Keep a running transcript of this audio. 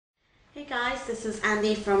Hey guys, this is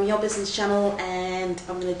Andy from Your Business channel, and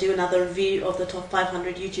I'm going to do another review of the top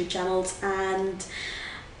 500 YouTube channels, and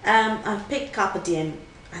I've picked Karpadiem.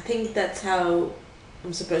 I think that's how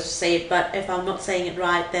I'm supposed to say it, but if I'm not saying it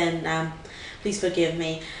right, then please forgive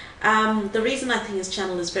me. The reason I think his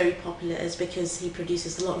channel is very popular is because he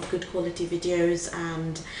produces a lot of good quality videos,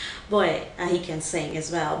 and boy, he can sing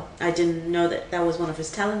as well. I didn't know that was one of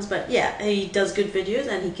his talents, but yeah, he does good videos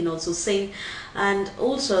and he can also sing. And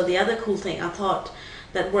also the other cool thing I thought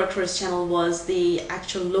that worked for his channel was the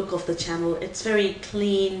actual look of the channel. It's very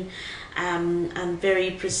clean and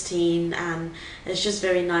very pristine, and it's just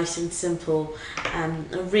very nice and simple. I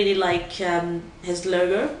really like his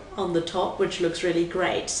logo on the top, which looks really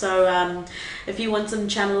great. So if you want some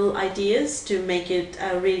channel ideas to make it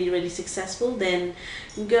really successful, then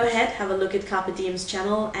go ahead, have a look at Karpadiem's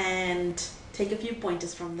channel and take a few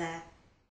pointers from there.